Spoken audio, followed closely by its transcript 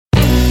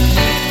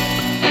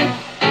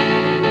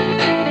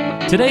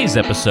Today's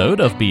episode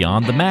of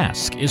Beyond the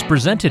Mask is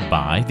presented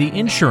by the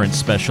insurance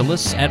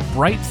specialists at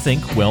Bright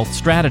Think Wealth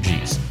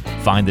Strategies.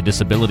 Find the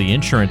disability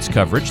insurance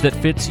coverage that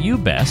fits you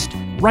best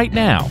right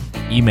now.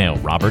 Email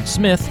Robert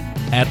Smith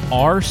at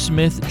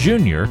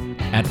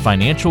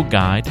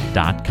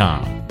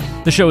rsmithjr@financialguide.com.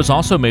 The show is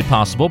also made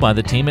possible by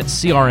the team at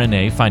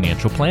CRNA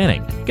Financial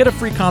Planning. Get a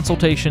free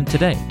consultation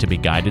today to be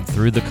guided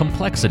through the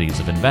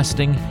complexities of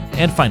investing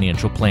and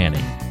financial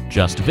planning.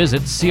 Just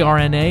visit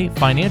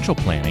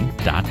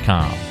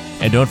crnafinancialplanning.com.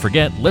 And don't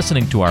forget,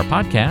 listening to our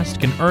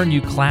podcast can earn you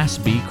Class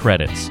B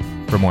credits.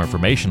 For more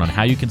information on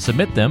how you can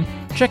submit them,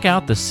 check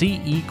out the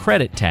CE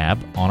Credit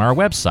tab on our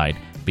website,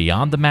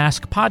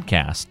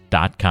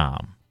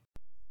 beyondthemaskpodcast.com.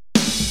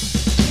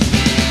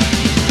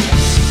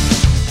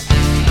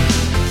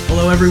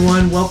 Hello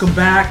everyone, welcome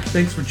back.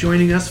 Thanks for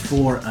joining us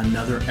for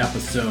another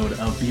episode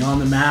of Beyond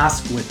the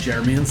Mask with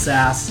Jeremy and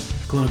Sass,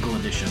 Clinical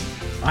Edition.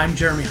 I'm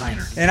Jeremy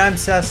Heiner. And I'm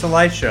Sass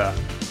Elisha.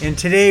 And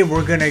today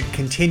we're going to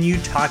continue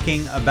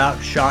talking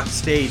about shock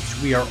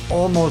states. We are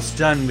almost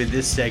done with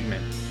this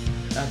segment.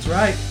 That's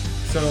right.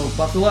 So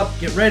buckle up,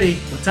 get ready.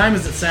 What time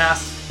is it,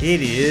 Sass?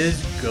 It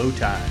is go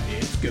time.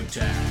 It's go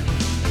time.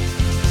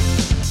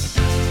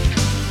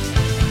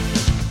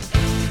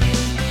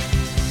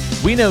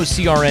 We know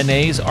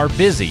CRNAs are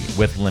busy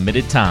with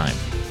limited time.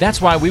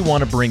 That's why we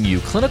want to bring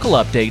you clinical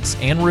updates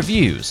and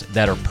reviews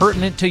that are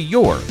pertinent to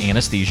your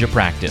anesthesia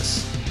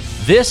practice.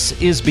 This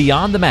is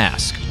Beyond the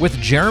Mask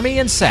with Jeremy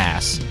and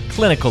Sass,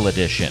 Clinical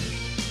Edition.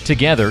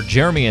 Together,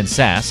 Jeremy and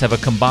Sass have a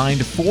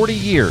combined 40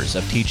 years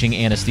of teaching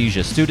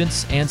anesthesia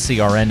students and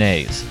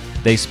CRNAs.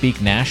 They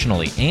speak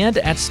nationally and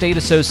at state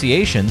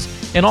associations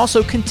and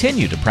also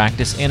continue to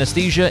practice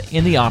anesthesia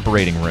in the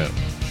operating room.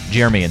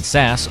 Jeremy and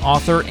Sass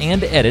author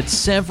and edit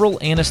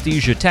several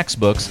anesthesia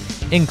textbooks,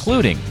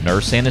 including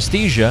Nurse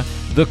Anesthesia,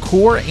 the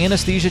core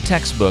anesthesia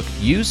textbook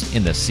used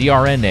in the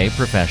CRNA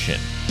profession.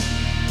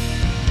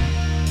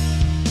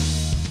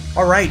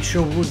 All right,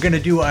 so we're going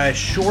to do a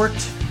short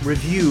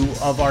review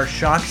of our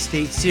shock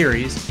state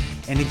series.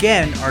 And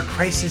again, our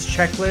crisis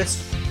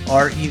checklists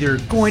are either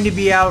going to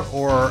be out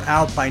or are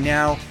out by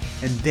now,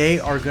 and they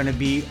are going to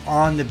be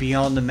on the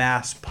Beyond the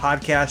Mask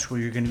podcast, where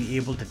you're going to be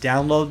able to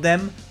download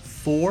them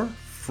for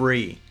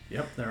free.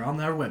 Yep, they're on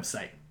our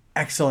website.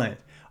 Excellent.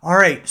 All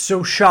right,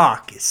 so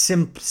shock,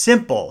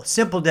 simple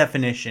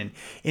definition,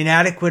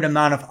 inadequate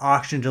amount of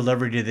oxygen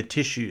delivery to the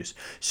tissues.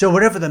 So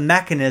whatever the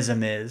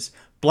mechanism is,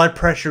 blood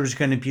pressure is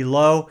going to be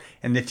low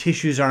and the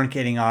tissues aren't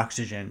getting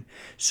oxygen.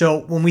 So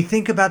when we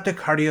think about the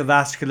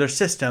cardiovascular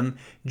system,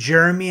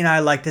 Jeremy and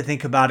I like to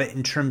think about it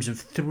in terms of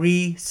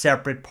three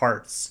separate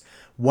parts.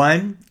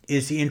 One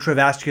is the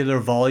intravascular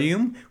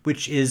volume,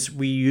 which is,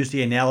 we use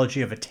the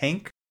analogy of a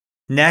tank.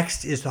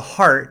 Next is the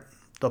heart,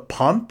 the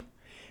pump.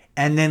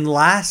 And then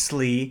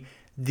lastly,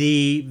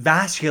 the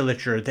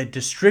vasculature that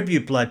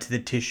distribute blood to the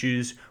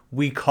tissues,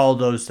 we call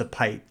those the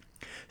pipe.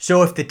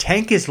 So if the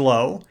tank is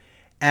low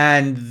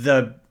and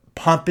the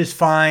pump is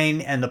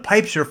fine and the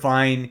pipes are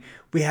fine,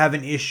 we have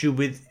an issue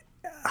with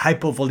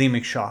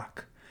hypovolemic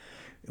shock.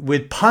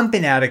 With pump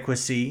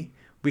inadequacy,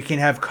 we can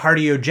have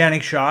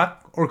cardiogenic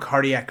shock or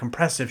cardiac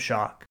compressive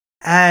shock.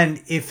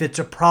 And if it's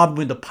a problem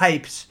with the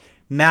pipes,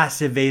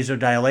 massive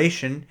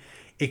vasodilation,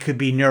 it could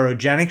be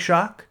neurogenic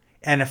shock,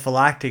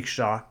 anaphylactic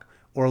shock,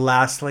 or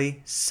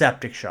lastly,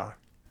 septic shock.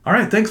 All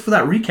right, thanks for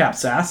that recap,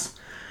 Sass.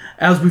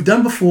 As we've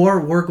done before,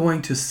 we're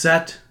going to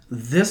set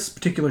this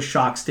particular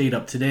shock state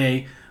up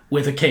today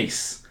with a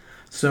case.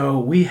 So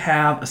we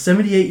have a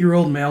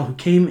 78-year-old male who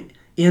came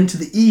into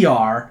the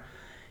ER.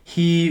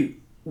 He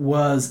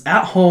was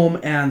at home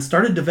and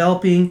started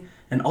developing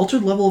an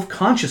altered level of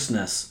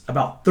consciousness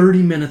about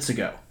 30 minutes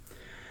ago.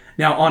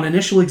 Now, on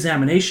initial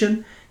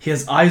examination,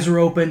 his eyes are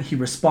open, he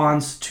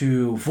responds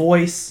to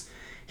voice.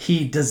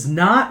 He does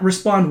not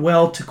respond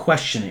well to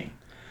questioning,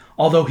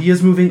 although he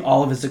is moving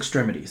all of his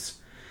extremities.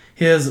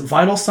 His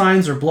vital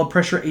signs are blood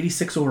pressure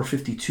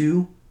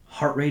 86/52,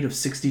 heart rate of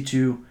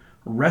 62,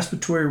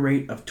 respiratory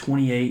rate of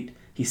 28.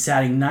 He's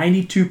satting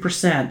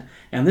 92%,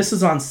 and this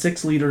is on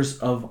 6 liters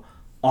of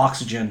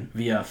oxygen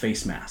via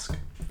face mask.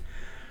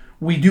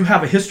 We do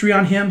have a history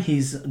on him.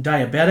 He's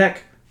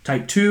diabetic,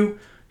 type 2.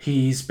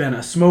 He's been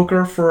a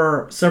smoker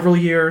for several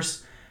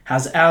years,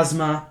 has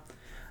asthma.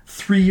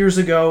 3 years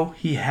ago,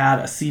 he had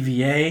a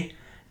CVA,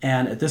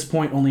 and at this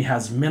point only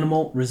has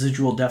minimal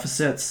residual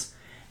deficits,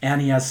 and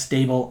he has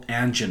stable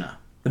angina.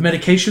 The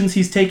medications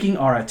he's taking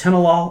are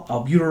atenolol,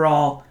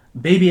 albuterol,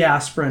 baby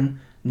aspirin,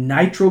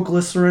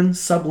 nitroglycerin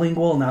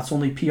sublingual, and that's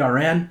only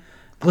PRN,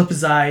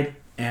 glipizide,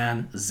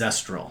 and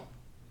Zestril.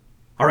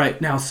 All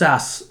right, now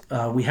Sass,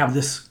 we have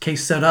this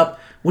case set up.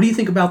 What do you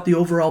think about the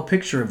overall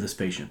picture of this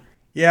patient?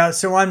 Yeah,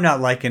 so I'm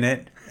not liking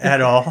it at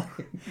all.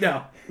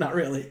 No, not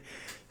really.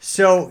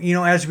 So,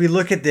 as we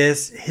look at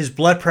this, his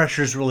blood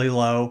pressure is really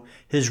low.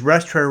 His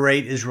respiratory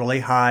rate is really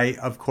high,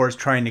 of course,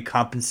 trying to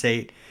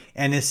compensate,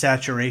 and his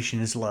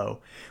saturation is low.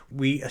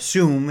 We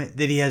assume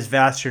that he has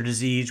vascular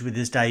disease with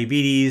his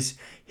diabetes,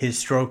 his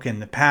stroke in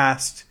the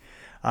past.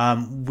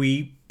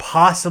 We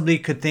possibly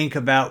could think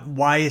about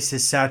why is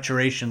his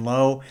saturation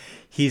low.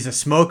 He's a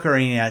smoker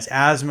and he has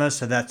asthma,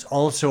 so that's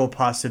also a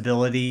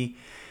possibility.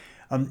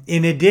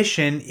 In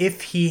addition,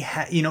 if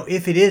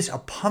if it is a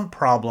pump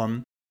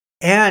problem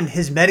and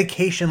his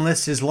medication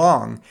list is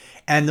long,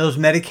 and those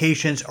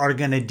medications are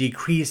going to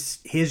decrease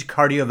his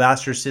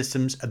cardiovascular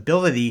system's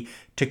ability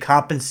to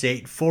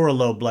compensate for a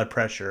low blood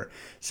pressure,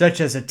 such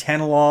as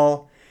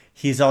atenolol.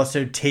 He's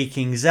also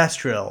taking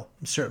Zestril,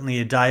 certainly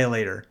a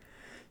dilator.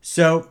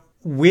 So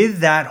with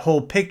that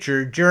whole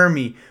picture,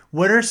 Jeremy,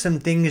 what are some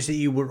things that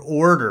you would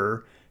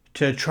order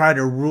to try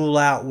to rule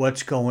out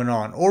what's going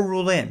on or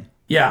rule in?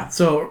 Yeah,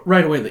 so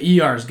right away,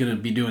 the ER is going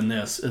to be doing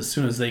this as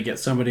soon as they get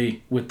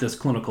somebody with this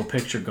clinical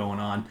picture going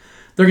on.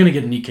 They're going to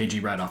get an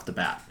EKG right off the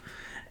bat.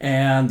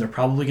 And they're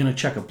probably going to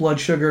check a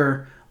blood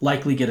sugar,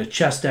 likely get a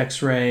chest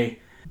x-ray,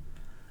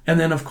 and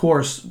then, of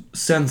course,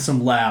 send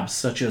some labs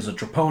such as a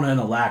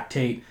troponin, a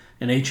lactate,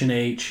 an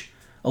H&H,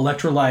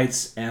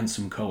 electrolytes, and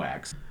some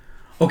coags.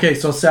 Okay,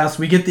 so Sass,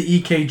 we get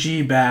the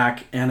EKG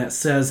back, and it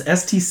says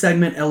ST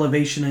segment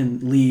elevation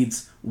in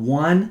leads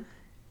 1,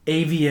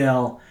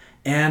 AVL,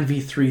 and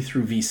V3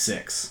 through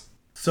V6.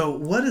 So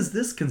what is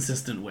this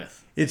consistent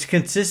with? It's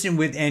consistent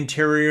with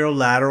anterior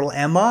lateral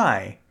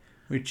MI,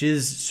 which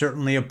is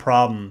certainly a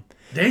problem.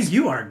 Dang,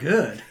 you are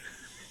good.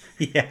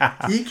 Yeah.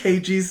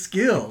 EKG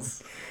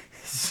skills.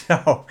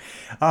 So,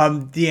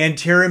 the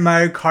anterior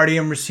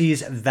myocardium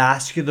receives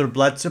vascular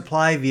blood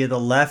supply via the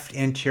left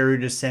anterior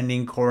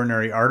descending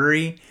coronary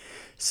artery.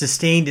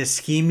 Sustained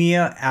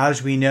ischemia,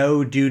 as we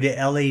know, due to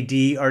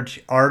LAD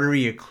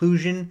artery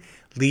occlusion,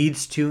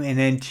 leads to an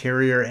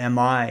anterior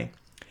MI.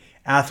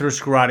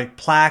 Atherosclerotic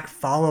plaque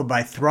followed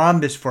by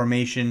thrombus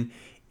formation,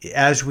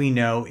 as we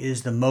know,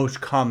 is the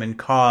most common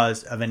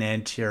cause of an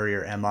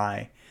anterior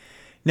MI.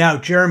 Now,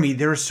 Jeremy,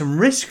 there are some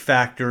risk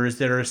factors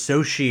that are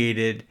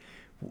associated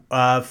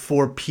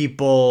for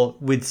people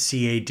with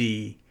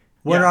CAD.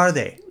 What are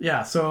they?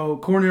 Yeah, so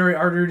coronary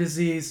artery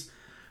disease,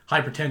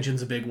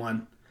 hypertension's a big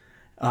one.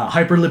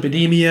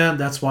 Hyperlipidemia,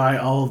 that's why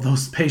all of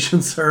those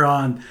patients are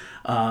on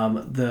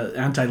the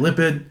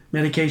anti-lipid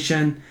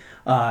medication.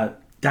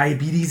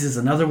 Diabetes is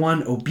another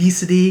one,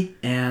 obesity,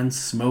 and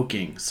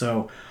smoking.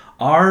 So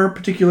our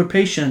particular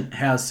patient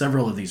has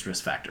several of these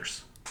risk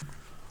factors.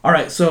 All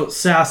right, so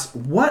Sass,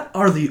 what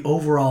are the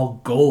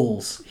overall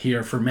goals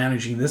here for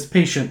managing this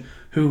patient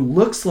who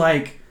looks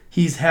like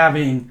he's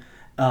having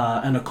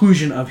an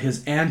occlusion of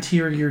his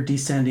anterior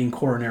descending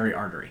coronary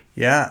artery?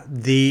 Yeah,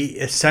 the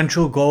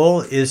essential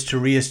goal is to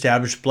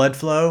reestablish blood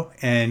flow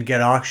and get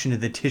oxygen to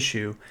the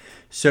tissue.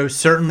 So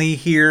certainly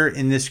here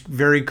in this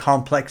very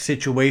complex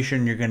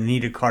situation, you're going to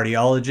need a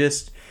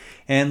cardiologist.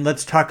 And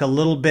let's talk a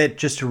little bit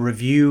just to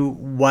review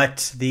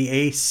what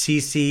the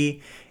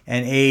ACC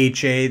and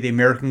AHA, the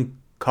American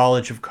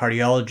College of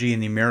Cardiology,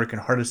 and the American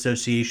Heart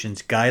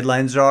Association's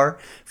guidelines are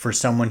for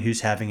someone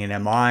who's having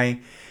an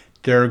MI.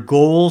 Their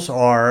goals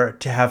are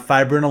to have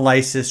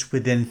fibrinolysis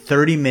within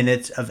 30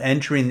 minutes of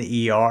entering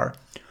the ER,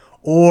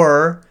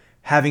 or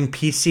having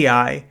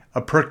PCI,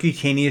 a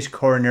percutaneous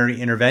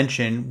coronary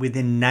intervention,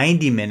 within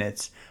 90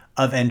 minutes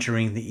of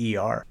entering the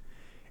ER.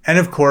 And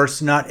of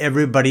course, not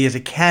everybody is a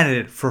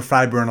candidate for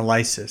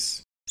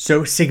fibrinolysis.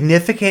 So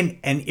significant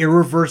and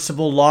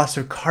irreversible loss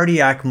of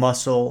cardiac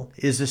muscle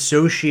is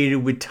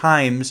associated with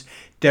times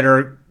that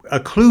are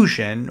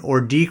occlusion or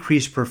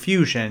decreased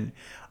perfusion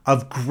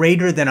of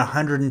greater than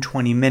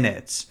 120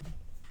 minutes.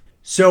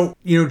 So,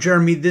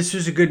 Jeremy, this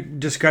was a good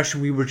discussion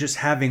we were just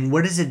having.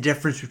 What is the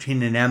difference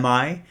between an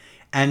MI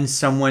and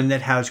someone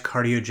that has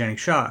cardiogenic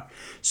shock?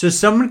 So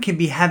someone can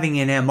be having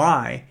an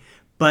MI,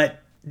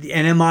 but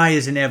an MI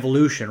is an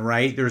evolution,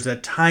 right? There's a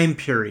time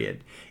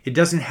period. It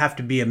doesn't have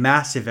to be a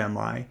massive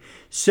MI.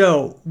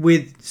 So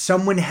with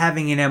someone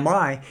having an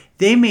MI,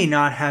 they may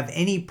not have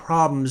any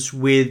problems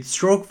with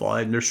stroke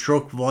volume. Their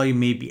stroke volume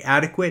may be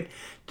adequate.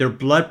 Their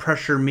blood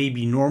pressure may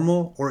be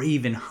normal or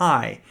even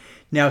high.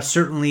 Now,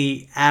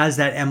 certainly as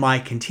that MI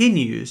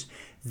continues,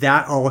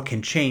 that all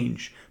can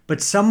change.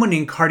 But someone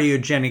in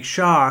cardiogenic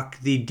shock,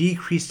 the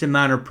decreased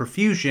amount of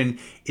perfusion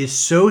is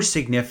so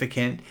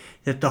significant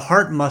that the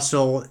heart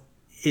muscle,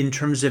 in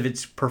terms of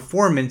its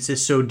performance,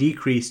 is so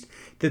decreased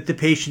that the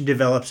patient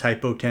develops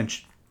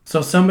hypotension.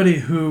 So somebody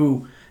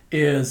who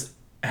is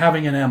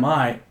having an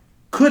MI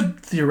could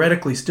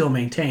theoretically still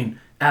maintain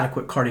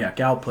adequate cardiac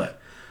output.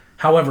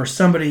 However,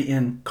 somebody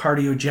in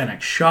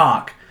cardiogenic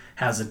shock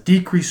has a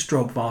decreased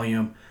stroke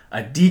volume,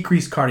 a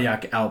decreased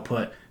cardiac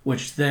output,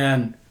 which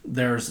then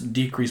there's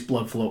decreased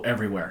blood flow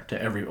everywhere to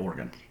every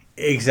organ.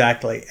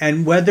 Exactly.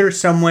 And whether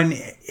someone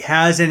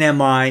has an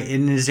MI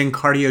and is in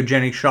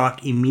cardiogenic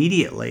shock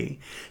immediately,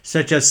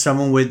 such as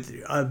someone with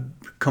a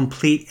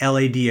complete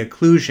LAD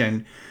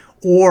occlusion,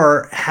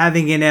 or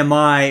having an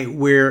MI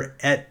where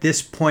at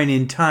this point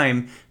in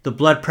time the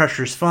blood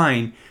pressure is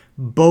fine,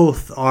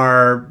 both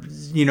are,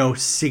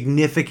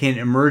 significant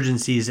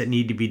emergencies that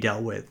need to be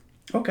dealt with.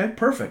 Okay,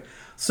 perfect.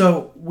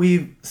 So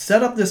we've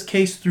set up this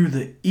case through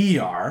the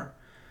ER.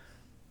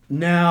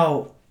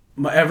 Now,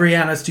 every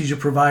anesthesia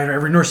provider,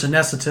 every nurse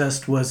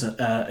anesthetist was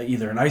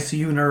either an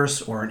ICU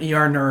nurse or an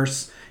ER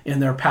nurse, in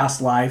their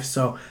past life,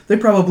 so they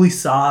probably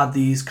saw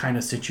these kind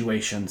of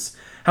situations.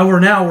 However,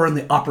 now we're in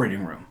the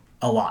operating room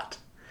a lot.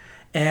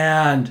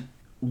 And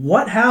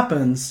what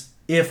happens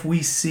if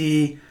we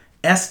see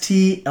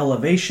ST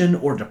elevation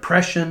or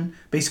depression,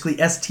 basically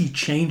ST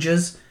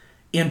changes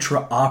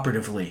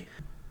intraoperatively?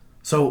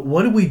 So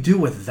what do we do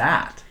with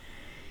that?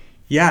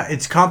 Yeah,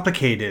 it's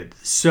complicated.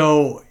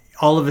 So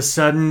all of a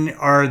sudden,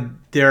 are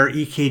there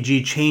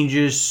EKG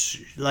changes,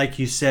 like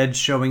you said,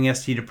 showing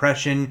ST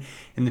depression,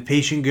 and the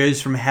patient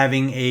goes from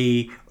having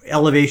a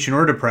elevation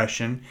or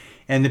depression,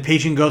 and the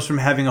patient goes from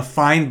having a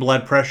fine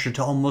blood pressure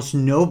to almost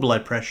no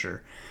blood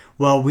pressure?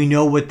 Well, we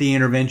know what the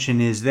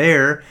intervention is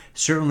there,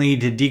 certainly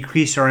to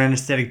decrease our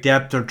anesthetic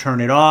depth or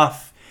turn it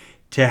off,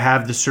 to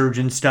have the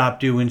surgeon stop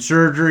doing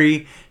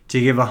surgery,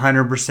 to give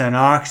 100%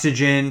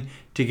 oxygen,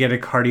 to get a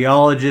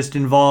cardiologist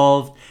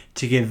involved,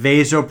 to give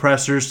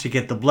vasopressors to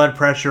get the blood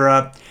pressure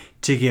up,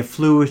 to give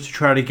fluids to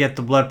try to get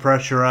the blood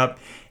pressure up.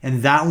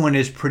 And that one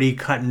is pretty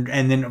cut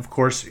and then, of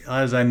course,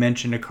 as I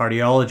mentioned, a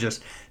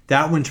cardiologist.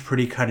 That one's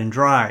pretty cut and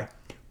dry.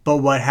 But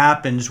what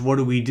happens, what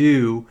do we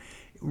do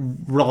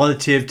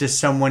relative to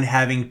someone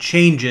having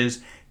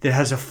changes that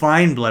has a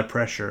fine blood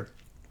pressure?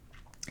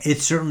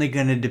 It's certainly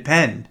going to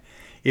depend.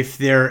 If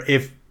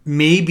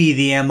maybe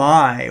the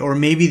MI or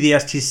maybe the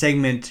ST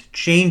segment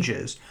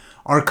changes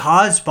are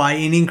caused by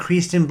an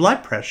increase in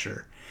blood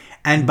pressure.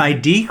 And by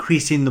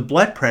decreasing the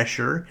blood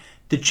pressure,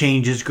 the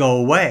changes go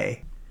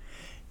away.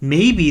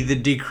 Maybe the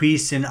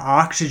decrease in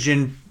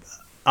oxygenation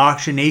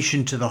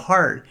to the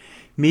heart,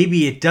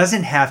 maybe it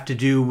doesn't have to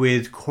do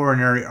with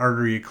coronary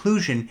artery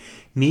occlusion.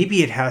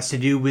 Maybe it has to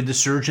do with the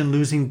surgeon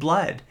losing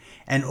blood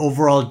and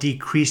overall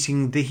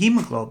decreasing the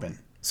hemoglobin.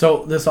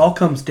 So this all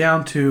comes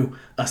down to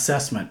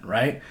assessment,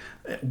 right?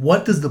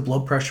 What does the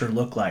blood pressure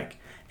look like?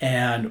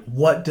 And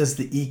what does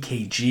the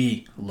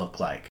EKG look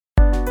like?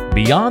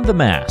 Beyond the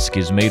Mask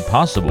is made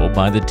possible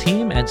by the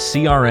team at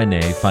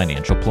CRNA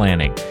Financial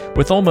Planning.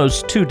 With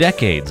almost 2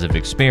 decades of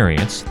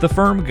experience, the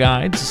firm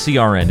guides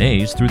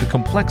CRNAs through the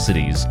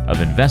complexities of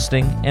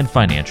investing and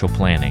financial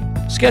planning.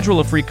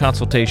 Schedule a free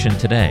consultation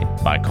today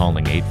by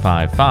calling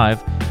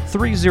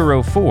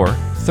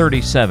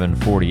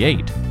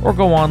 855-304-3748 or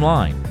go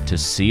online to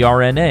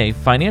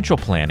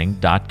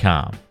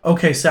crnafinancialplanning.com.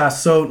 Okay,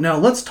 Sass, so now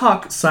let's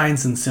talk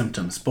signs and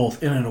symptoms,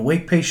 both in an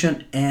awake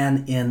patient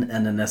and in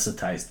an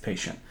anesthetized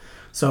patient.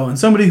 So in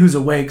somebody who's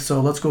awake, so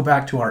let's go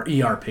back to our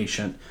ER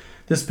patient.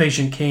 This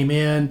patient came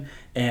in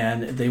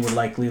and they were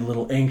likely a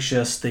little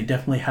anxious. They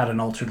definitely had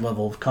an altered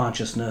level of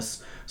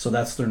consciousness, so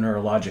that's their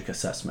neurologic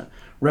assessment.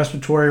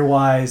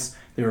 Respiratory-wise,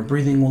 they were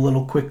breathing a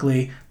little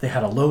quickly. They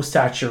had a low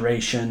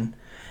saturation,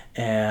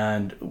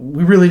 and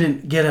we really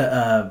didn't get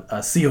a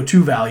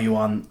CO2 value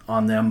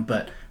on them,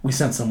 but we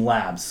sent some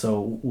labs,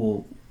 so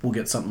we'll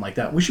get something like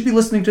that. We should be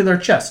listening to their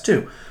chest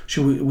too.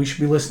 We should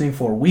be listening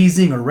for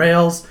wheezing or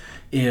rales.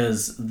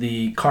 Is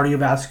the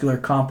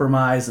cardiovascular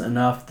compromise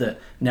enough that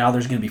now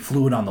there's going to be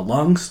fluid on the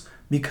lungs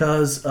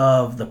because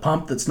of the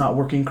pump that's not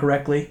working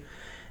correctly?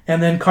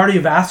 And then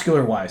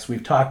cardiovascular wise,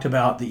 we've talked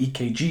about the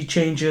EKG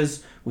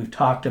changes. We've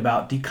talked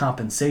about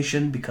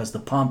decompensation because the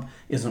pump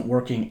isn't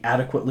working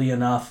adequately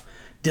enough.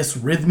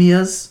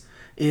 Dysrhythmias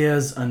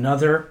is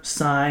another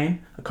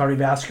sign, a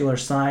cardiovascular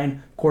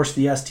sign. Of course,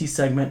 the ST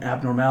segment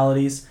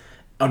abnormalities.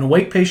 An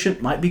awake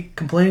patient might be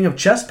complaining of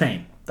chest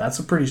pain. That's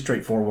a pretty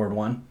straightforward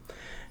one.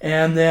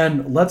 And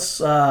then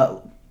let's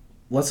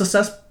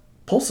assess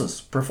pulses,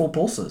 peripheral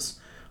pulses.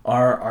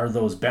 Are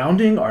those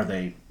bounding? Are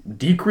they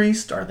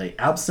decreased? Are they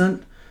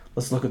absent?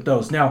 Let's look at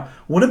those. Now,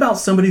 what about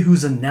somebody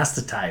who's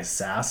anesthetized,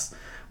 Sass?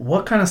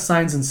 What kind of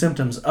signs and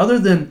symptoms, other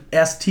than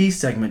ST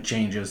segment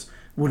changes,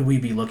 would we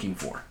be looking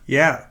for?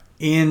 Yeah.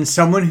 In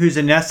someone who's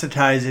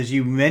anesthetized, as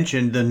you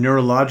mentioned, the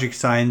neurologic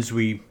signs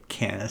we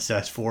can't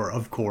assess for,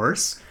 of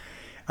course.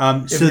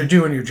 If you're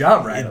doing your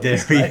job right. There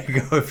you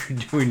go, if you're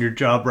doing your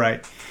job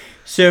right.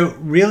 So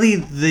really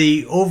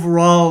the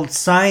overall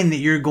sign that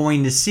you're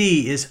going to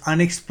see is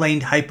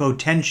unexplained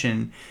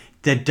hypotension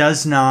that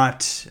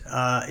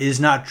is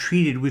not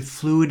treated with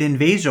fluid and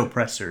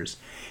vasopressors.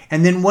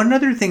 And then one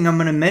other thing I'm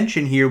going to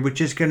mention here,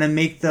 which is going to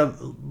make the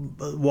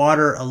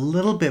water a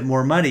little bit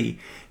more muddy.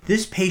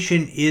 This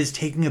patient is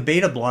taking a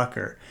beta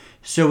blocker.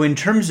 So in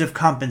terms of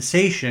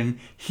compensation,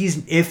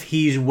 if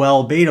he's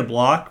well beta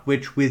blocked,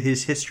 which with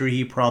his history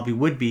he probably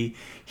would be,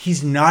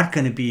 he's not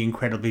going to be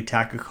incredibly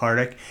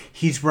tachycardic.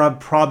 He's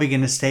probably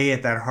going to stay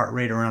at that heart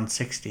rate around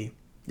 60.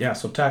 Yeah,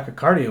 so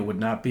tachycardia would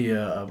not be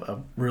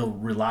a real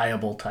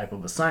reliable type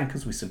of a sign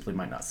because we simply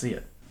might not see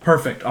it.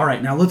 Perfect. All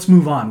right, now let's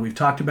move on. We've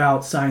talked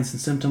about signs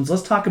and symptoms.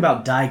 Let's talk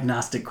about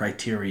diagnostic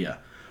criteria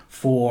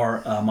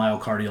for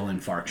myocardial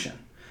infarction.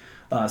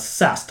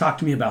 Sass, talk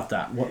to me about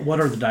that. What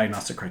are the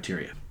diagnostic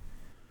criteria?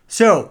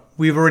 So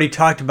we've already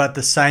talked about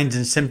the signs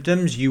and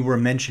symptoms. You were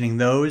mentioning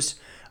those.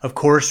 Of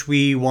course,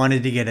 we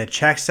wanted to get a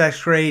chest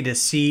X-ray to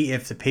see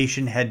if the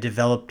patient had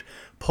developed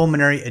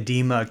pulmonary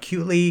edema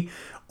acutely,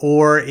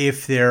 or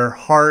if their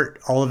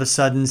heart all of a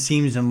sudden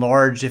seems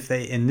enlarged, if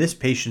they, in this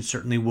patient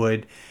certainly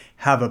would,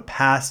 have a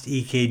past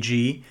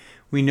EKG.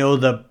 We know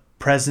the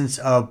presence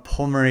of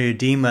pulmonary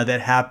edema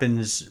that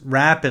happens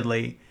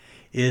rapidly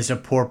is a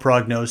poor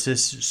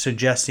prognosis,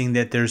 suggesting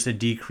that there's a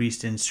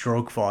decrease in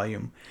stroke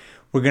volume.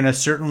 We're going to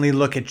certainly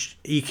look at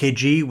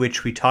EKG,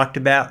 which we talked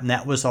about, and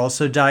that was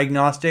also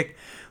diagnostic.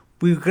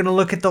 We're going to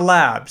look at the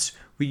labs.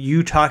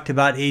 You talked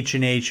about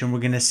H&H, and we're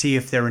going to see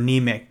if they're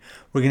anemic.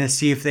 We're going to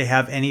see if they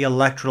have any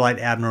electrolyte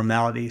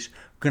abnormalities.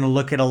 We're going to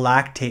look at a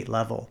lactate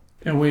level.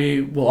 And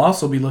we will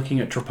also be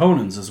looking at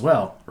troponins as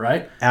well,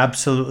 right?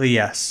 Absolutely,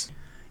 yes.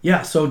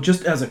 Yeah, so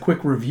just as a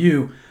quick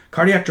review,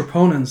 cardiac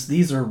troponins,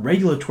 these are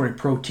regulatory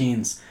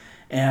proteins,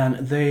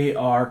 and they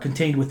are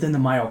contained within the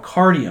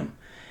myocardium.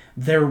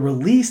 They're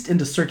released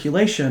into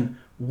circulation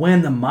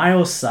when the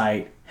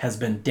myocyte has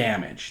been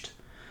damaged.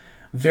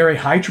 Very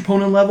high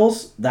troponin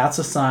levels, that's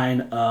a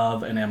sign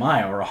of an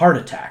MI or a heart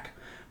attack.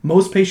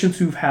 Most patients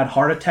who've had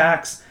heart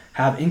attacks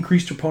have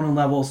increased troponin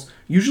levels,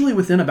 usually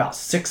within about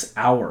 6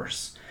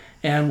 hours.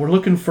 And we're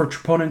looking for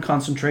troponin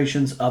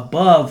concentrations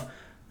above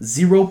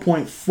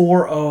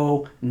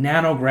 0.40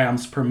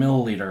 nanograms per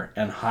milliliter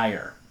and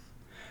higher.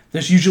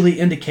 This usually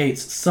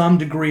indicates some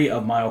degree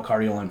of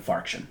myocardial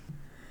infarction.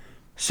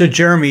 So,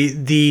 Jeremy,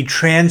 the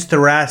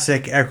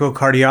transthoracic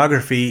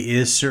echocardiography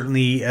is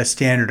certainly a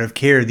standard of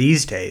care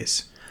these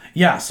days.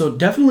 Yeah, so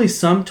definitely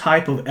some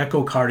type of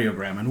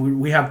echocardiogram. And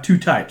we have two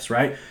types,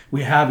 right?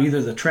 We have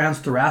either the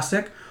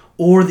transthoracic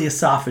or the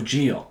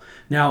esophageal.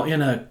 Now,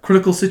 in a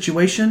critical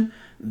situation,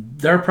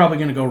 they're probably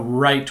going to go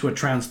right to a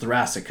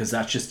transthoracic because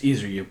that's just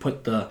easier. You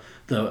put the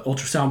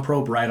ultrasound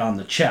probe right on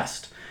the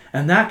chest.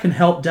 And that can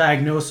help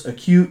diagnose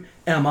acute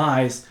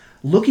MIs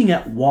looking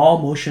at wall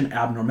motion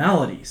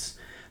abnormalities.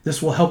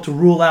 This will help to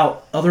rule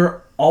out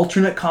other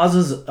alternate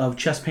causes of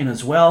chest pain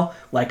as well,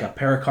 like a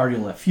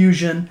pericardial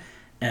effusion,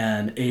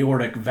 an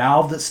aortic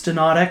valve that's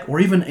stenotic,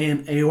 or even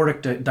an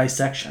aortic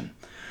dissection.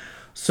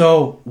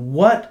 So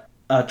what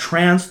a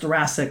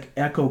transthoracic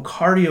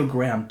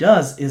echocardiogram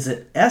does is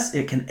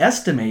it can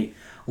estimate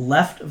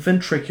left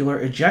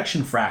ventricular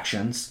ejection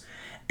fractions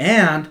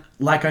and,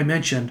 like I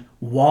mentioned,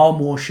 wall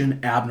motion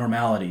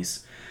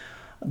abnormalities.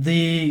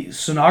 The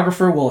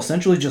sonographer will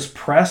essentially just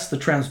press the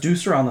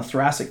transducer on the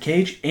thoracic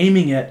cage,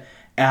 aiming it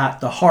at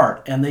the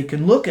heart, and they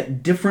can look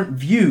at different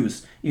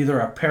views, either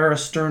a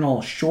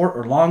parasternal short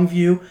or long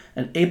view,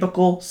 an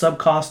apical,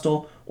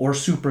 subcostal, or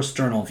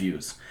suprasternal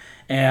views.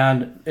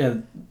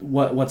 And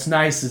what's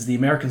nice is the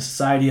American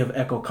Society of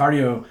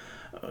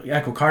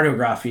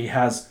Echocardiography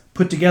has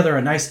put together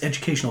a nice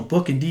educational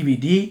book and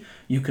DVD.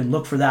 You can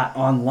look for that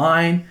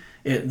online.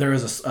 There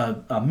is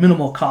a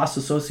minimal cost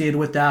associated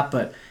with that,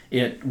 but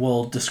it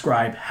will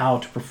describe how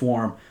to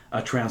perform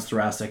a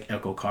transthoracic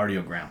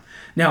echocardiogram.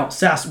 Now,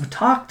 Sass, we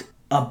talked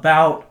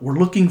about we're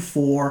looking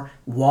for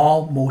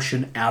wall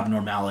motion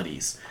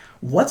abnormalities.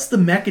 What's the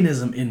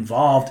mechanism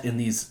involved in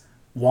these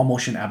wall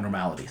motion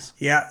abnormalities?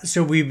 Yeah,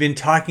 so we've been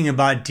talking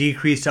about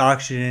decreased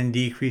oxygen,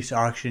 decreased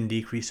oxygen,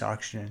 decreased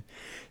oxygen.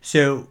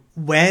 So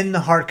when the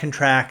heart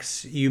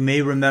contracts, you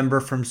may remember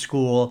from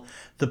school,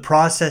 the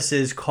process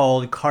is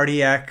called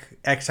cardiac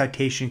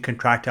excitation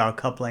contractile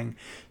coupling.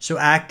 So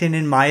actin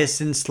and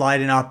myosin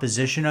slide in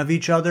opposition of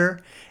each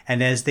other,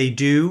 and as they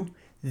do,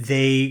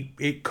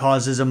 it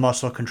causes a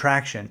muscle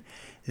contraction.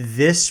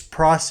 This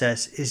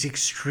process is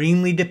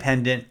extremely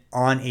dependent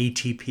on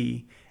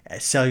ATP,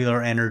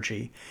 cellular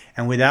energy.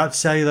 And without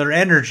cellular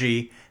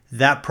energy,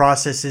 that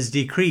process is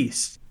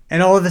decreased.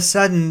 And all of a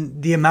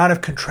sudden, the amount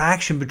of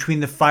contraction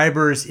between the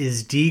fibers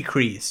is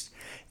decreased.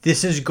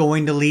 This is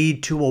going to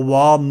lead to a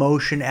wall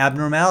motion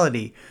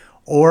abnormality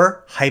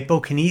or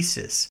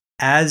hypokinesis.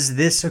 As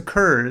this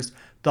occurs,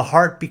 the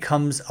heart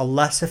becomes a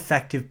less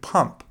effective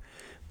pump.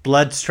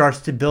 Blood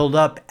starts to build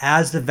up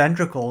as the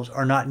ventricles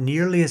are not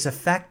nearly as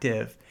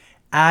effective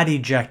at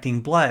ejecting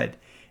blood.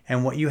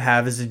 And what you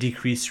have is a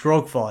decreased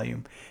stroke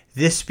volume.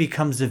 This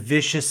becomes a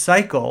vicious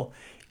cycle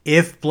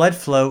if blood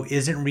flow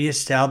isn't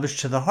reestablished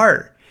to the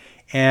heart.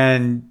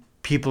 And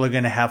people are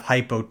going to have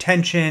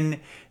hypotension,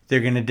 they're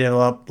going to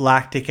develop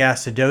lactic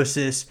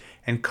acidosis,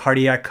 and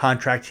cardiac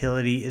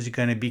contractility is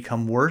going to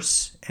become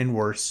worse and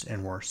worse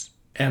and worse.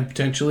 And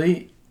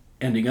potentially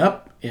ending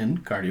up in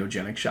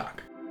cardiogenic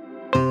shock.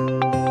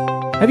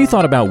 Have you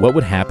thought about what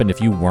would happen if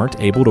you weren't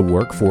able to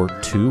work for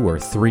 2 or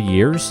 3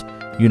 years?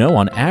 You know,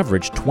 on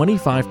average,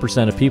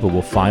 25% of people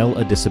will file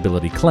a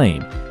disability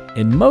claim,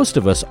 and most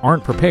of us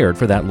aren't prepared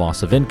for that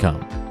loss of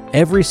income.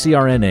 Every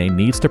CRNA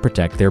needs to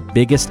protect their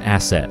biggest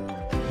asset,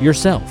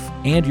 yourself,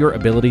 and your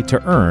ability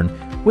to earn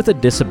with a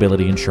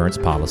disability insurance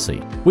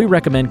policy. We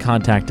recommend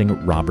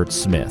contacting Robert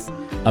Smith,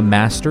 a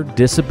master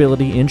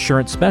disability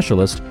insurance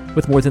specialist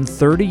with more than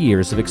 30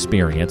 years of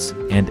experience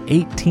and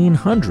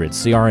 1,800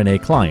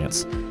 CRNA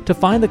clients, to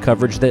find the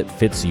coverage that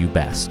fits you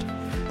best.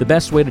 The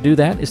best way to do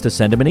that is to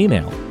send him an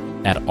email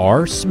at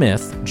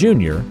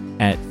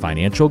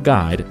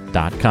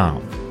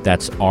rsmithjr@financialguide.com.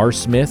 That's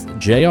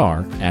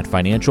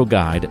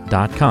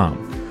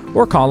rsmithjr@financialguide.com.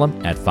 Or call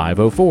him at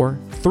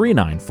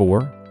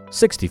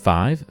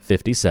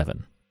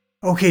 504-394-6557.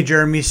 Okay,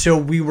 Jeremy, so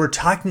we were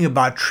talking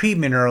about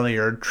treatment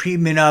earlier,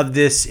 treatment of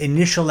this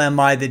initial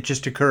MI that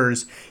just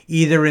occurs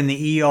either in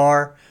the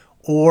ER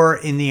or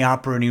in the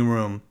operating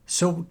room.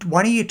 So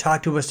why don't you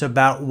talk to us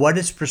about what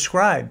is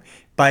prescribed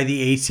by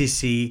the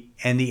ACC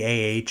and the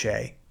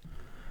AHA?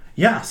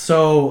 Yeah,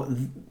 so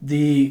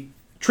the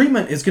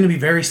treatment is going to be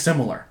very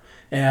similar.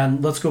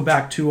 And let's go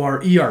back to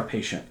our ER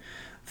patient.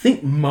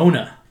 Think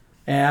MONA,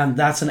 and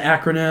that's an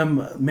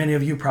acronym. Many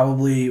of you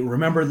probably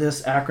remember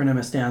this acronym.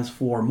 It stands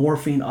for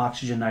morphine,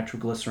 oxygen,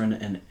 nitroglycerin,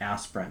 and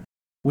aspirin.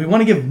 We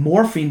want to give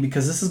morphine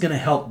because this is going to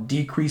help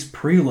decrease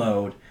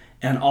preload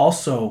and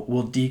also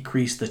will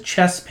decrease the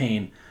chest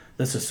pain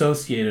that's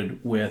associated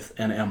with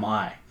an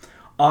MI.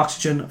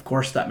 Oxygen, of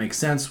course, that makes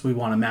sense. We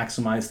want to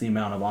maximize the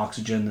amount of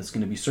oxygen that's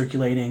going to be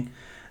circulating.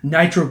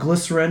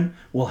 Nitroglycerin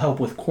will help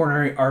with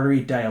coronary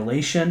artery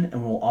dilation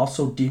and will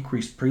also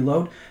decrease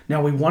preload.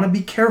 Now, we want to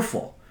be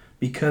careful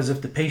because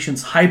if the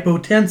patient's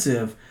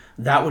hypotensive,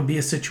 that would be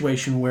a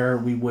situation where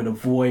we would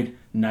avoid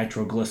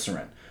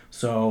nitroglycerin.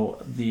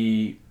 So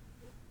the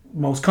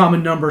most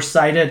common number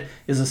cited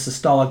is a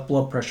systolic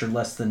blood pressure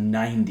less than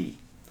 90.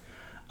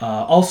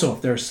 Also,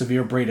 if there's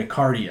severe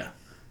bradycardia,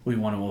 we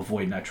want to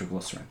avoid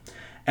nitroglycerin.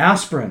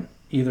 Aspirin,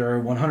 either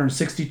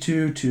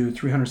 162 to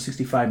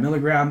 365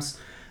 milligrams.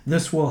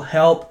 This will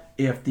help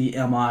if the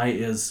MI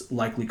is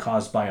likely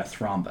caused by a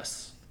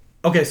thrombus.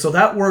 Okay, so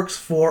that works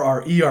for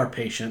our ER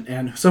patient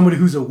and somebody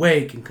who's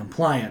awake and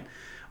compliant.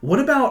 What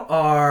about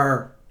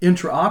our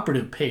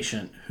intraoperative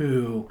patient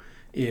who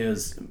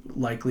is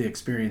likely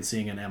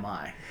experiencing an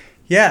MI?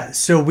 Yeah,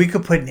 so we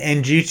could put an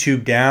NG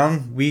tube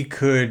down. We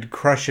could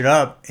crush it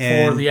up.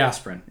 For the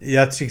aspirin.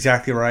 That's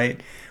exactly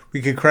right.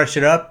 We could crush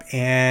it up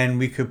and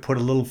we could put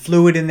a little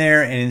fluid in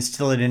there and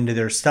instill it into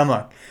their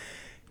stomach.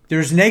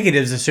 There's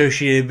negatives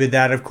associated with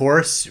that, of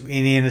course.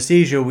 In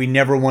anesthesia, we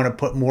never want to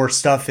put more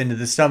stuff into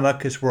the stomach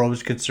because we're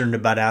always concerned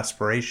about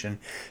aspiration.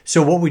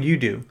 So what would you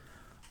do?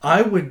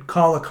 I would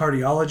call a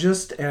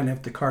cardiologist, and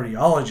if the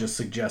cardiologist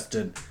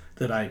suggested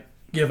that I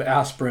give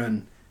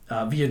aspirin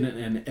via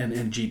an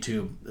NG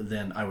tube,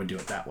 then I would do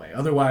it that way.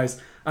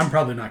 Otherwise, I'm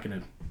probably not going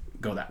to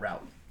go that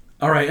route.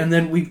 All right, and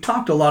then we've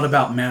talked a lot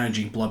about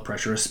managing blood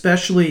pressure,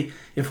 especially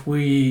if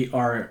we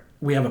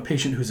have a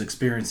patient who's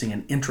experiencing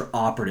an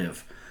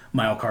intraoperative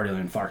myocardial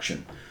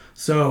infarction.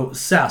 So,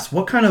 Sass,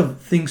 what kind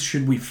of things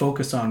should we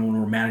focus on when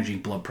we're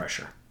managing blood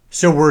pressure?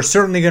 So we're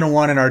certainly going to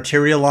want an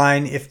arterial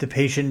line if the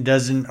patient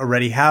doesn't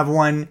already have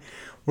one.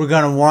 We're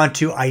going to want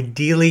to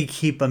ideally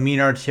keep a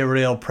mean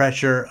arterial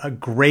pressure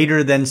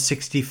greater than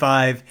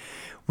 65.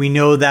 We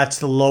know that's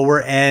the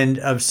lower end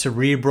of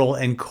cerebral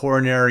and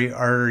coronary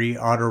artery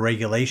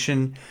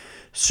autoregulation.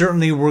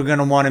 Certainly, we're going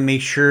to want to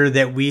make sure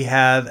that we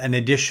have an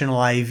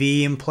additional IV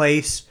in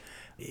place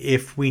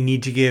if we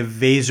need to give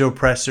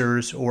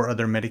vasopressors or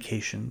other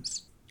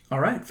medications. All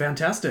right,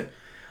 fantastic.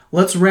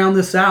 Let's round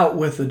this out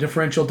with a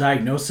differential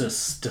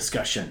diagnosis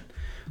discussion.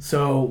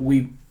 So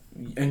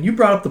you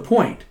brought up the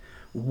point.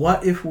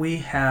 What if we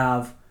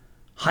have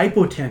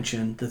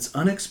hypotension that's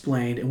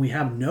unexplained and we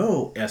have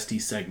no ST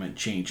segment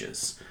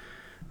changes?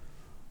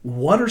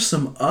 What are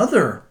some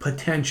other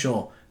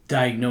potential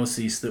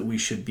diagnoses that we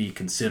should be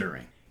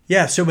considering?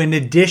 Yeah, so in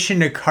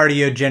addition to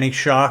cardiogenic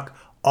shock,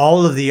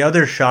 all of the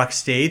other shock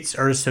states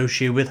are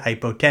associated with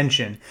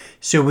hypotension.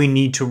 So we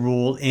need to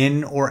rule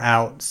in or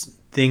out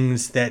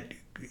things that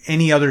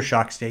any other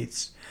shock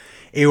states.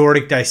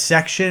 Aortic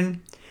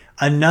dissection.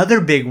 Another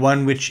big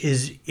one, which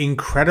is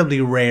incredibly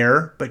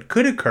rare but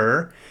could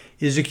occur,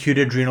 is acute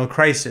adrenal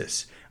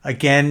crisis.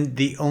 Again,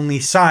 the only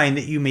sign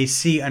that you may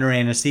see under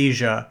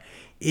anesthesia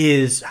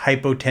is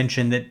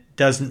hypotension that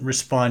doesn't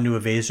respond to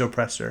a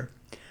vasopressor.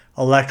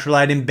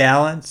 Electrolyte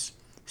imbalance,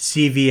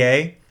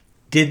 CVA.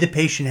 Did the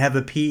patient have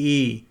a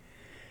PE?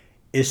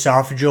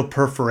 Esophageal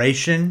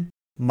perforation,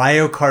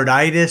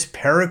 myocarditis,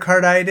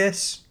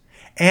 pericarditis,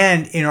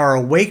 and in our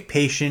awake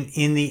patient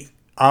in the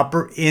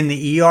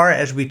ER,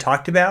 as we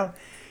talked about,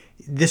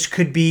 this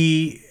could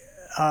be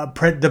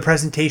the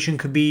presentation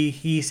could be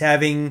he's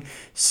having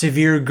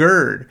severe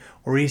GERD,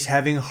 or he's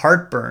having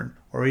heartburn,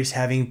 or he's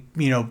having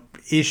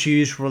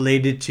issues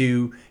related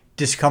to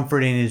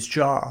discomfort in his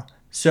jaw.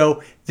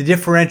 So the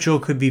differential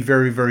could be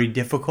very, very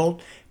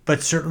difficult.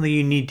 But certainly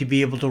you need to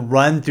be able to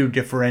run through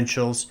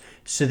differentials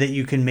so that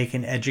you can make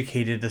an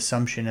educated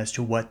assumption as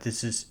to what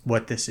this is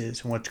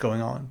and what's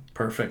going on.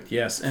 Perfect,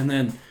 yes. And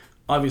then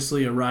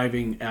obviously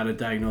arriving at a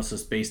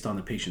diagnosis based on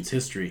the patient's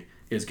history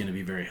is going to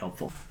be very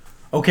helpful.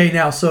 Okay,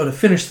 now, so to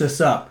finish this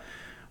up,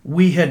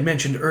 we had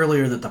mentioned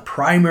earlier that the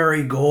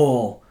primary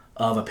goal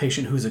of a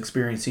patient who's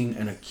experiencing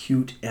an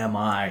acute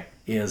MI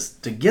is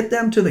to get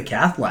them to the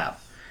cath lab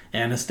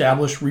and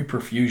establish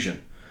reperfusion.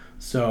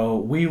 So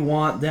we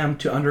want them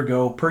to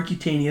undergo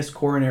percutaneous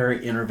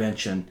coronary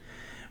intervention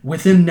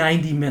within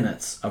 90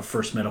 minutes of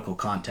first medical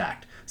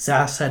contact.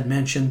 Sass had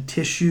mentioned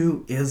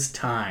tissue is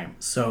time.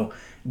 So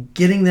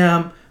getting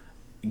them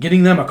a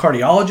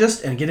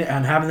cardiologist and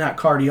having that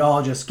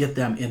cardiologist get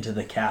them into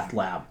the cath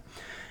lab.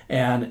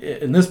 And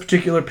in this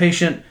particular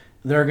patient,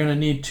 they're going to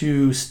need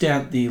to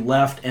stent the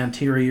left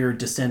anterior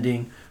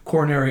descending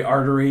coronary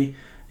artery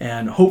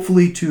and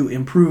hopefully to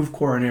improve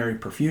coronary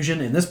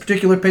perfusion. In this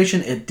particular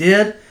patient, it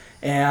did.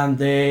 and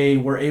they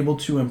were able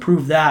to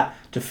improve that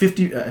to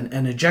 50,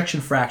 an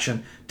ejection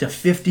fraction to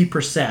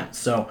 50%.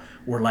 So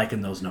we're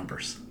liking those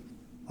numbers.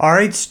 All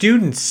right,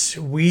 students,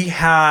 we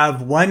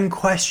have one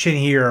question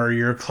here,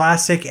 your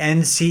classic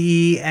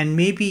NCE and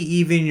maybe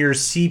even your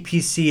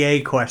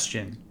CPCA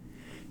question.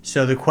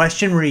 So the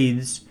question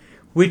reads,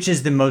 which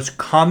is the most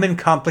common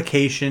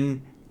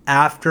complication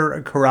after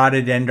a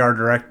carotid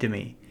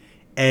endarterectomy?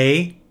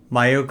 A,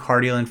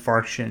 myocardial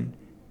infarction.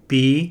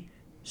 B,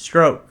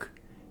 stroke.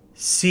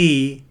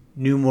 C,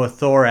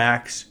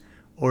 pneumothorax.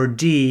 Or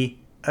D,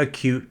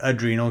 acute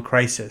adrenal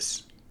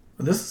crisis.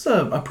 This is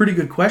a pretty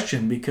good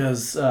question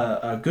because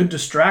a good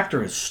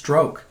distractor is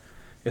stroke,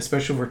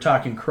 especially if we're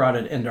talking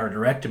carotid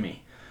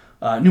endarterectomy.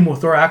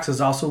 Pneumothorax is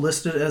also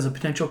listed as a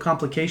potential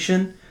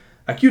complication.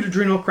 Acute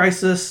adrenal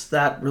crisis,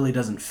 that really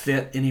doesn't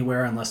fit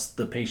anywhere unless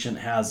the patient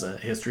has a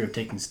history of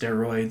taking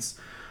steroids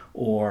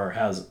or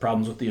has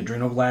problems with the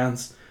adrenal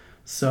glands.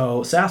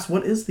 So, Sass,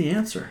 what is the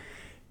answer?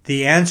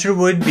 The answer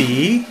would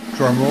be,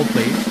 drumroll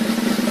please,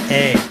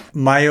 A,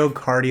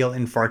 myocardial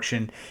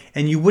infarction.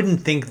 And you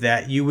wouldn't think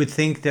that. You would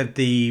think that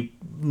the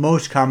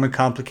most common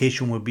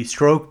complication would be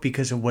stroke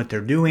because of what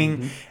they're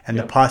doing and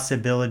the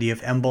possibility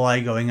of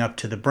emboli going up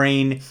to the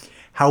brain.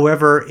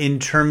 However, in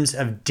terms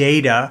of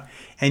data,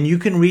 and you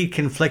can read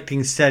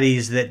conflicting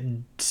studies that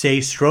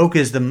say stroke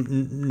is the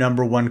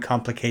number one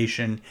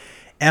complication,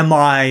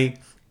 MI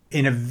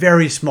in a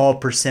very small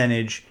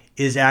percentage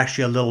is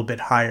actually a little bit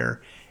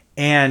higher.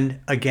 And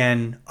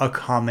again, a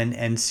common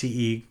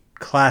NCE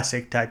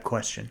classic type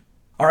question.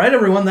 All right,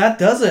 everyone, that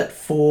does it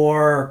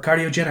for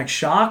cardiogenic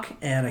shock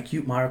and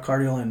acute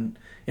myocardial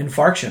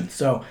infarction.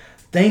 So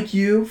thank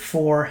you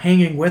for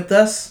hanging with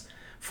us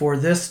for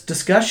this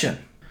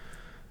discussion.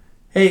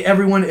 Hey,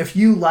 everyone, if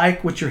you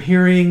like what you're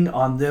hearing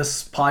on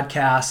this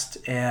podcast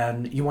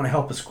and you want to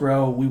help us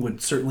grow, we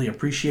would certainly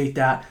appreciate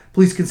that.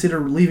 Please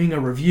consider leaving a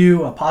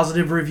review, a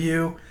positive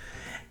review,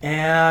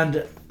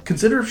 and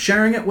consider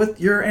sharing it with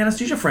your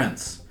anesthesia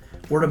friends.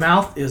 Word of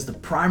mouth is the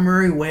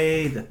primary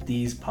way that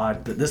this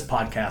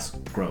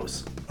podcast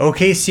grows.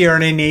 Okay,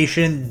 CRNA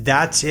Nation,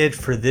 that's it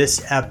for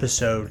this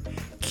episode.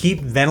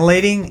 Keep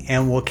ventilating,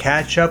 and we'll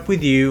catch up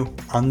with you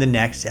on the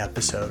next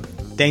episode.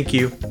 Thank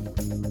you.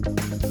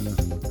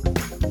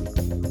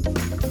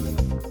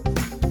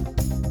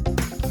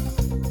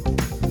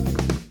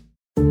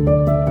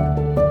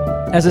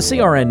 As a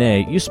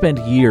CRNA, you spend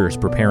years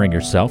preparing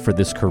yourself for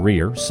this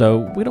career,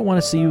 so we don't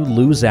want to see you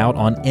lose out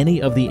on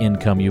any of the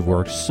income you've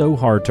worked so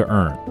hard to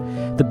earn.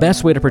 The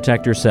best way to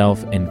protect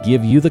yourself and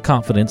give you the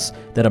confidence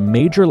that a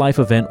major life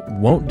event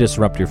won't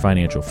disrupt your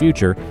financial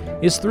future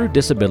is through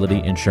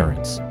disability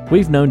insurance.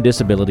 We've known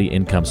disability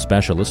income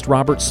specialist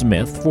Robert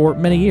Smith for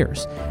many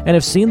years and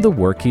have seen the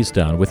work he's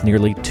done with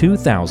nearly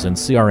 2,000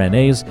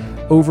 CRNAs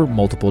over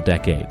multiple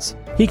decades.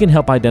 He can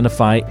help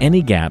identify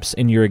any gaps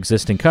in your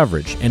existing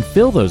coverage and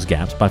fill those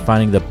gaps by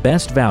finding the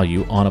best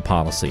value on a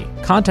policy.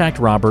 Contact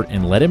Robert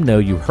and let him know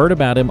you heard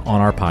about him on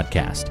our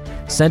podcast.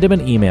 Send him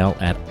an email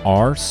at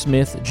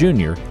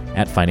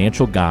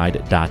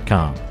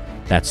rsmithjr@financialguide.com.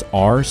 That's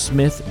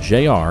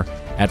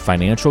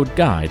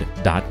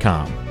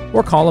rsmithjr@financialguide.com.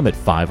 Or call him at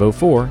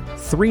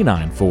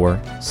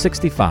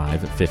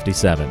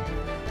 504-394-6557.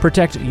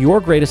 Protect your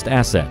greatest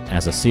asset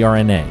as a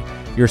CRNA,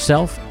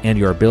 yourself and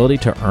your ability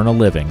to earn a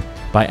living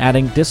by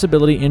adding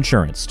disability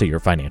insurance to your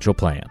financial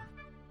plan.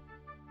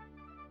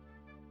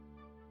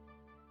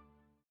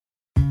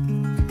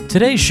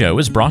 Today's show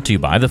is brought to you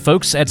by the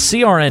folks at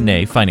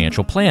CRNA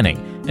Financial Planning,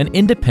 an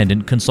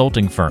independent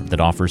consulting firm that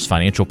offers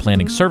financial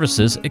planning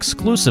services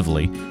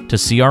exclusively to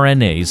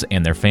CRNAs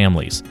and their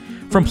families.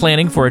 From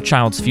planning for a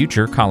child's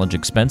future college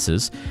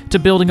expenses to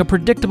building a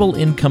predictable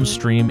income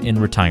stream in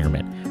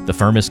retirement, the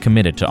firm is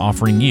committed to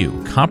offering you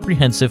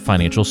comprehensive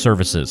financial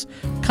services,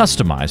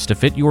 customized to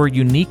fit your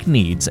unique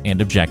needs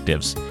and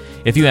objectives.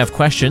 If you have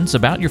questions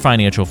about your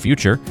financial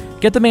future,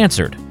 get them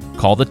answered.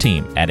 Call the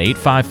team at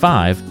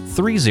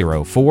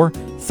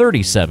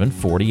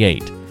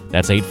 855-304-3748.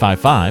 That's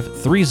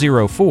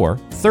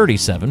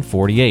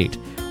 855-304-3748.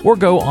 Or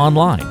go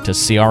online to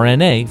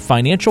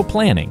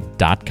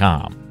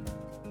crnafinancialplanning.com.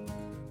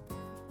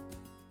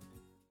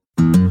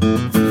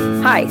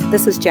 Hi,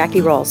 this is Jackie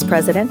Rolls,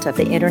 President of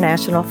the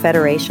International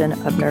Federation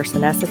of Nurse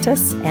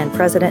Anesthetists and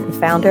President and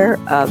founder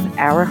of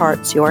Our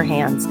Hearts, Your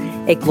Hands,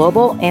 a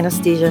global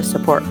anesthesia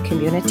support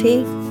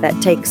community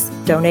that takes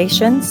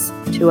donations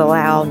to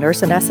allow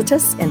nurse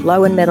anesthetists in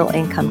low and middle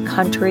income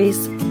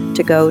countries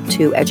to go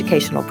to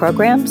educational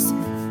programs,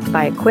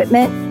 buy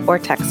equipment, or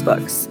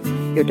textbooks.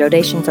 Your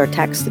donations are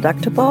tax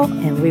deductible,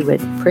 and we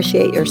would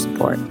appreciate your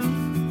support.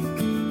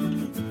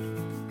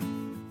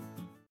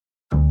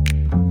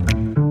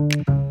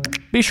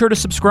 Be sure to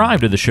subscribe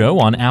to the show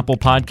on Apple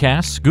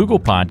Podcasts, Google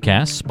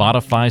Podcasts,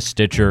 Spotify,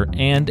 Stitcher,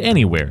 and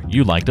anywhere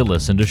you like to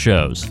listen to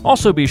shows.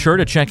 Also be sure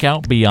to check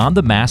out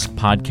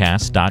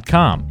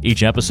BeyondTheMaskPodcast.com.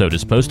 Each episode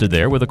is posted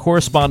there with a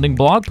corresponding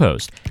blog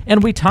post,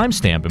 and we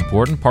timestamp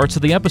important parts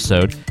of the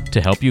episode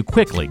to help you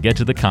quickly get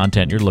to the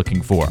content you're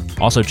looking for.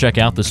 Also check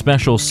out the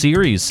special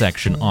series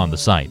section on the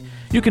site.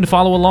 You can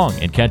follow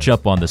along and catch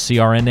up on the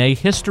CRNA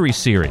History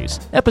Series,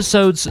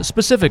 episodes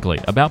specifically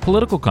about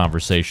political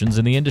conversations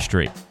in the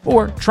industry.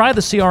 Or try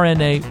the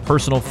CRNA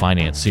Personal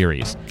Finance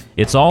Series.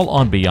 It's all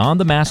on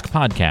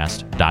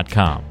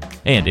BeyondTheMaskPodcast.com.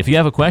 And if you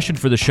have a question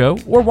for the show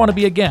or want to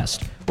be a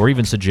guest, or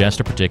even suggest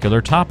a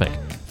particular topic,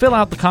 fill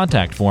out the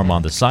contact form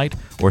on the site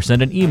or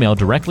send an email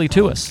directly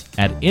to us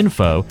at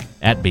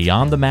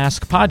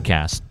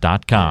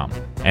info@BeyondTheMaskPodcast.com.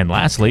 And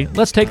lastly,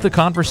 let's take the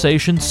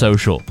conversation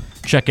social.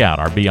 Check out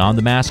our Beyond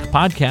the Mask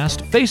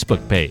Podcast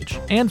Facebook page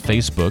and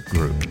Facebook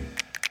group.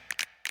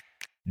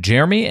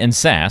 Jeremy and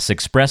SAS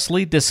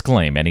expressly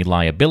disclaim any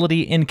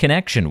liability in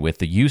connection with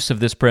the use of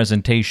this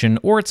presentation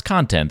or its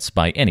contents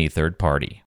by any third party.